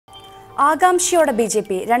ആകാംക്ഷയോടെ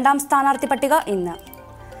ബിജെപി രണ്ടാം സ്ഥാനാർത്ഥി പട്ടിക ഇന്ന്.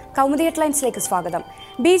 കൗമുദി ഹെഡ്ലൈൻസിലേക്ക് സ്വാഗതം.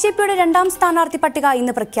 ബിജെപിയുടെ രണ്ടാം സ്ഥാനാർത്ഥി പട്ടിക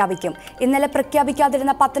ഇന്ന് പ്രഖ്യാപിക്കും. ഇന്നലെ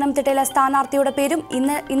പ്രഖ്യാപിക്കാതിരുന്ന പത്തനംതിട്ടയിലെ സ്ഥാനാർത്ഥിയുടെ പേരും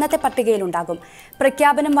ഇന്നത്തെ പട്ടികയിലുണ്ടാകും.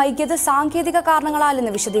 പ്രഖ്യാപനം വൈകിയത് സാങ്കേതിക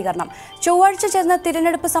കാരണങ്ങളാലെന്ന് വിശദീകരണം. ചൊവ്വാഴ്ച ചേർന്ന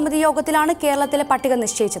തിരഞ്ഞെടുപ്പ് സമിതി യോഗത്തിലാണ് കേരളത്തിലെ പട്ടിക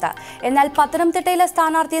നിശ്ചയിച്ചത്. എന്നാൽ പത്തനംതിട്ടയിലെ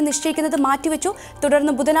സ്ഥാനാർത്ഥിയെ നിശ്ചയിക്കുന്നത് മാറ്റിവെച്ചു.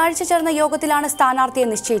 തുടർന്ന് ബുധനാഴ്ച ചേർന്ന യോഗത്തിലാണ് സ്ഥാനാർത്ഥിയെ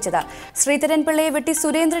നിശ്ചയിച്ചത്. ശ്രീധരൻ പിള്ളയെ വെട്ടി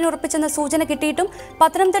സുരേന്ദ്രൻ ഉറപ്പിച്ചെന്ന സൂചന കിട്ടിയിട്ടും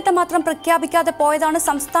പത്തനംതിട്ട മാത്രം പ്രഖ്യാപിക്കാതെ പോയതാണ്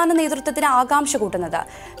സംസ്ഥാന നേതൃത്വത്തിന് ആകാംക്ഷ കൂട്ടുന്നത്.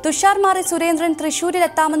 തുഷാർ മാറി സുരേന്ദ്രൻ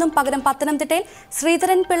തൃശൂരിലെത്താമെന്നും പകരം പത്തനംതിട്ടയിൽ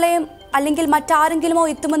ശ്രീധരൻ പിള്ളയും അല്ലെങ്കിൽ മറ്റാരെങ്കിലുമോ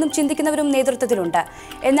എത്തുമെന്നും ചിന്തിക്കുന്നവരും നേതൃത്വത്തിലുണ്ട്.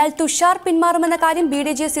 എന്നാൽ തുഷാർ പിന്മാറുമെന്ന കാര്യം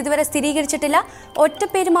BDJS ഇതുവരെ സ്ഥിരീകരിച്ചിട്ടില്ല.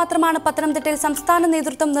 ഒറ്റപ്പേര് മാത്രമാണ് പത്തനംതിട്ടയിൽ സംസ്ഥാന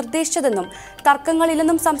നേതൃത്വം നിർദ്ദേശിച്ചതെന്നും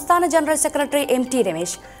തർക്കങ്ങളില്ലെന്നും സംസ്ഥാന ജനറൽ സെക്രട്ടറി MT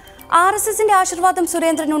രമേശ്. RSSന്റെ ആശീർവാദം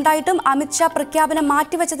സുരേന്ദ്രൻ ഉണ്ടായിട്ടും അമിത്ഷാ പ്രഖ്യാപനം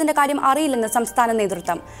മാറ്റിവെച്ചതിന്റെ കാര്യം അറിയില്ലെന്ന് സംസ്ഥാന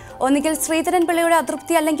നേതൃത്വം. ഒന്നുകിൽ ശ്രീധരൻ പിള്ളയുടെ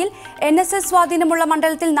അതൃപ്തി അല്ലെങ്കിൽ NSS സ്വാധീനമുള്ള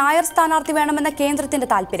മണ്ഡലത്തിൽ നായർ സ്ഥാനാർത്ഥി വേണമെന്ന കേന്ദ്രത്തിന്റെ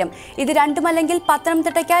താൽപര്യം. ഇത് രണ്ടുമല്ലെങ്കിൽ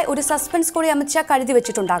പത്തനംതിട്ടയ്ക്കായി ഒരു സസ്പെൻസ് കൂടി അമിത്ഷാ കരുതി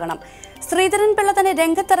വെച്ചിട്ടുണ്ടാകണം. ശ്രീധരൻ പിള്ള തന്നെ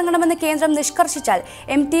രംഗത്തിറങ്ങണമെന്ന് കേന്ദ്രം നിഷ്കർഷിച്ചാൽ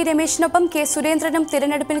MT രമേശിനൊപ്പം K സുരേന്ദ്രനും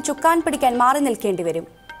തിരഞ്ഞെടുപ്പിന് ചുക്കാൻ പിടിക്കാൻ മാറി നിൽക്കേണ്ടി വരും.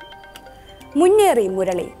 മുന്നേറി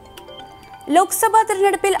മുരളി. ലോക്സഭാ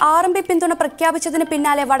തെരഞ്ഞെടുപ്പിൽ RMP പിന്തുണ പ്രഖ്യാപിച്ചതിന്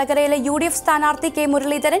പിന്നാലെ വടകരയിലെ UDF സ്ഥാനാർത്ഥി K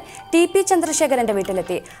മുരളീധരൻ TP ചന്ദ്രശേഖരന്റെ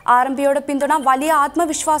വീട്ടിലെത്തി. RMPയോട് പിന്തുണ വലിയ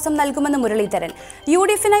ആത്മവിശ്വാസം നൽകുമെന്ന് മുരളീധരൻ.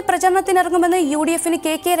 UDFനായി പ്രചരണത്തിനിറങ്ങുമെന്ന് UDFന്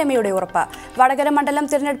KK രമയുടെ ഉറപ്പ്. വടകര മണ്ഡലം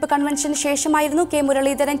തിരഞ്ഞെടുപ്പ് കൺവെൻഷന് ശേഷമായിരുന്നു K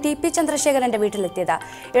മുരളീധരൻ TP ചന്ദ്രശേഖരന്റെ വീട്ടിലെത്തിയത്.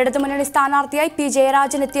 ഇടതുമുന്നണി സ്ഥാനാർത്ഥിയായി P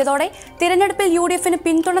ജയരാജൻ എത്തിയതോടെ തിരഞ്ഞെടുപ്പിൽ UDFന്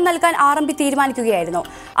പിന്തുണ നൽകാൻ RMP തീരുമാനിക്കുകയായിരുന്നു.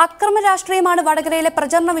 അക്രമ രാഷ്ട്രീയമാണ് വടകരയിലെ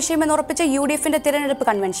പ്രചരണ വിഷയമെന്നുറപ്പിച്ച് UDFന്റെ തിരഞ്ഞെടുപ്പ്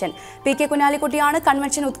കൺവെൻഷൻ. PK കുഞ്ഞാലിക്കുട്ടിയാണ്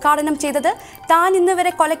കൺവെൻഷൻ ഉദ്ഘാടനം ചെയ്തത്. താൻ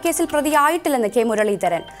ഇന്നുവരെ കൊലക്കേസിൽ പ്രതിയായിട്ടില്ലെന്ന് K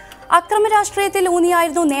മുരളീധരൻ. അക്രമ രാഷ്ട്രീയത്തിൽ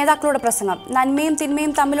ഊന്നിയായിരുന്നു നേതാക്കളുടെ പ്രസംഗം. നന്മയും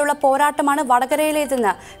തിന്മയും തമ്മിലുള്ള പോരാട്ടമാണ്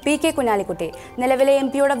വടകരയിലേതെന്ന് PK കുഞ്ഞാലിക്കുട്ടി. നിലവിലെ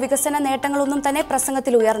MPയുടെ വികസന നേട്ടങ്ങളൊന്നും തന്നെ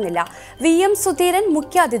പ്രസംഗത്തിൽ ഉയർന്നില്ല. VM സുധീരൻ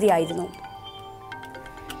മുഖ്യാതിഥിയായിരുന്നു.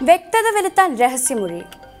 വ്യക്തത വരുത്താൻ രഹസ്യമൊഴി.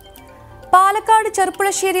 പാലക്കാട്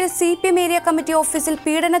ചെറുപ്പുളശ്ശേരിയിൽ CPM ഏരിയ കമ്മിറ്റി ഓഫീസിൽ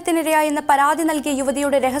പീഡനത്തിനിരയായെന്ന് പരാതി നൽകിയ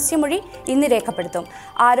യുവതിയുടെ രഹസ്യമൊഴി ഇന്ന് രേഖപ്പെടുത്തും.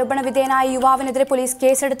 ആരോപണ വിധേയനായ യുവാവിനെതിരെ പോലീസ്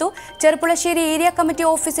കേസെടുത്തു. ചെറുപ്പുളശ്ശേരി ഏരിയ കമ്മിറ്റി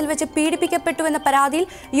ഓഫീസിൽ വെച്ച് പീഡിപ്പിക്കപ്പെട്ടുവെന്ന പരാതിയിൽ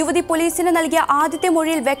യുവതി പോലീസിന് നൽകിയ ആദ്യത്തെ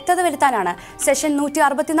മൊഴിയിൽ വ്യക്തത വരുത്താനാണ് സെഷൻ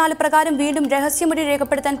 164 പ്രകാരം വീണ്ടും രഹസ്യമൊഴി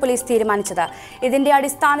രേഖപ്പെടുത്താൻ പോലീസ് തീരുമാനിച്ചത്. ഇതിന്റെ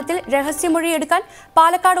അടിസ്ഥാനത്തിൽ രഹസ്യമൊഴി എടുക്കാൻ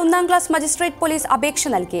പാലക്കാട് 1ാം ക്ലാസ് മജിസ്ട്രേറ്റ് പോലീസ് അപേക്ഷ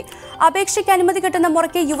നൽകി. അപേക്ഷയ്ക്ക് അനുമതി കിട്ടുന്ന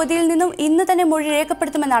മുറയ്ക്ക് യുവതിയിൽ നിന്നും ഇന്ന് തന്നെ മൊഴി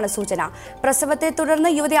രേഖപ്പെടുത്തുമെന്നാണ് സൂചന. പ്രസവത്തെ തുടർന്ന്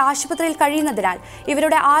യുവതി ആശുപത്രിയിൽ കഴിയുന്നതിനാൽ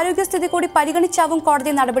ഇവരുടെ ആരോഗ്യസ്ഥിതി കൂടി പരിഗണിച്ചാവും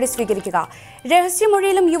കോടതി നടപടി സ്വീകരിക്കുക.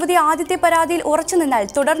 രഹസ്യമൊഴിയിലും യുവതി ആദ്യത്തെ പരാതിയിൽ ഉറച്ചു നിന്നാൽ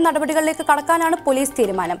തുടർ നടപടികളിലേക്ക് കടക്കാനാണ് പോലീസ്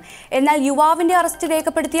തീരുമാനം. എന്നാൽ യുവാവിന്റെ അറസ്റ്റ്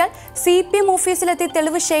രേഖപ്പെടുത്തിയാൽ CPM ഓഫീസിലെത്തി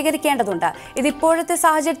തെളിവ് ശേഖരിക്കേണ്ടതുണ്ട്. ഇതിപ്പോഴത്തെ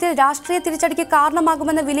സാഹചര്യത്തിൽ രാഷ്ട്രീയ തിരിച്ചടിക്ക്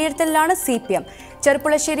കാരണമാകുമെന്ന വിലയിരുത്തലിലാണ് CPM.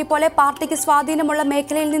 ചെറുപ്പുളശ്ശേരി പോലെ പാർട്ടിക്ക് സ്വാധീനമുള്ള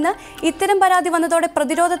മേഖലയിൽ നിന്ന് ഇത്തരം പരാതി വന്നതോടെ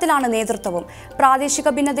പ്രതിരോധത്തിലാണ് നേതൃത്വവും. പ്രാദേശിക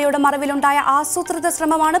ഭിന്നതയുടെ മറവിലുണ്ടായ ആസൂത്രിത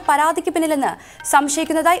ശ്രമമാണ് പരാതിക്ക് പിന്നിലെന്ന്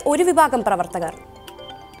സംശയിക്കുന്നതായി ഒരു വിഭാഗം പ്രവർത്തകർ.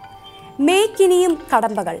 മേക്ക് ഇനിയും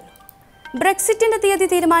കടമ്പകൾ. ബ്രെക്സിറ്റിന്റെ തീയതി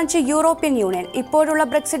തീരുമാനിച്ച് യൂറോപ്യൻ യൂണിയൻ. ഇപ്പോഴുള്ള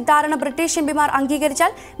ബ്രെക്സിറ്റ് ധാരണ ബ്രിട്ടീഷ് എംപിമാർ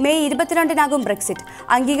അംഗീകരിച്ചാൽ മെയ് 22-നാകും ബ്രെക്സിറ്റ്.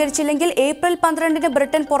 അംഗീകരിച്ചില്ലെങ്കിൽ ഏപ്രിൽ 12-ന്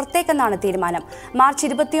ബ്രിട്ടൻ പുറത്തേക്കെന്നാണ് തീരുമാനം. മാർച്ച്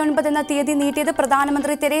 29 എന്ന തീയതി നീട്ടിയത്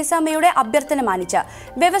പ്രധാനമന്ത്രി തെരേസ മേയുടെ അഭ്യർത്ഥന മാനിച്ച്.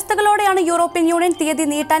 വ്യവസ്ഥകളോടെയാണ് യൂറോപ്യൻ യൂണിയൻ തീയതി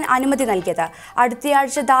നീട്ടാൻ അനുമതി നൽകിയത്.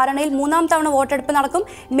 അടുത്തയാഴ്ച ധാരണയിൽ 3ാം തവണ വോട്ടെടുപ്പ് നടക്കും.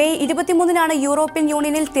 മെയ് 23-നാണ് യൂറോപ്യൻ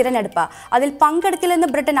യൂണിയനിൽ തിരഞ്ഞെടുപ്പ്. അതിൽ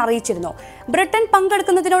പങ്കെടുക്കില്ലെന്ന് ബ്രിട്ടൻ അറിയിച്ചിരുന്നു. ബ്രിട്ടൻ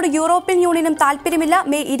പങ്കെടുക്കുന്നതിനോട് യൂറോപ്യൻ യൂണിയനും താൽപ്പര്യമില്ല.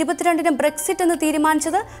 മെയ് 22-ന് ബ്രെക്സിറ്റ് എന്ന്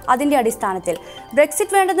തീരുമാനിച്ചത് അതിന്റെ അടിസ്ഥാനത്തിൽ.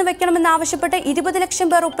 ബ്രെക്സിറ്റ് വേണ്ടെന്ന് വെക്കണമെന്നാവശ്യപ്പെട്ട് 20 ലക്ഷം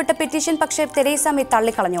പേർ ഒപ്പിട്ട പെറ്റീഷൻ പക്ഷേ തെരേസ മേ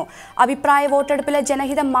തള്ളിക്കളഞ്ഞു. അഭിപ്രായ വോട്ടെടുപ്പിലെ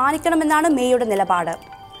ജനഹിതം മാനിക്കണമെന്നാണ് മേയുടെ നിലപാട്.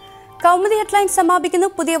 കൗമുദി ഹെഡ്ലൈൻസ് സമാപിക്കുന്നു.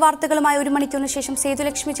 പുതിയ വാർത്തകളുമായി 1 മണിക്കൂറിന് ശേഷം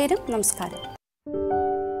സേതുലക്ഷ്മി ചേരും. നമസ്കാരം.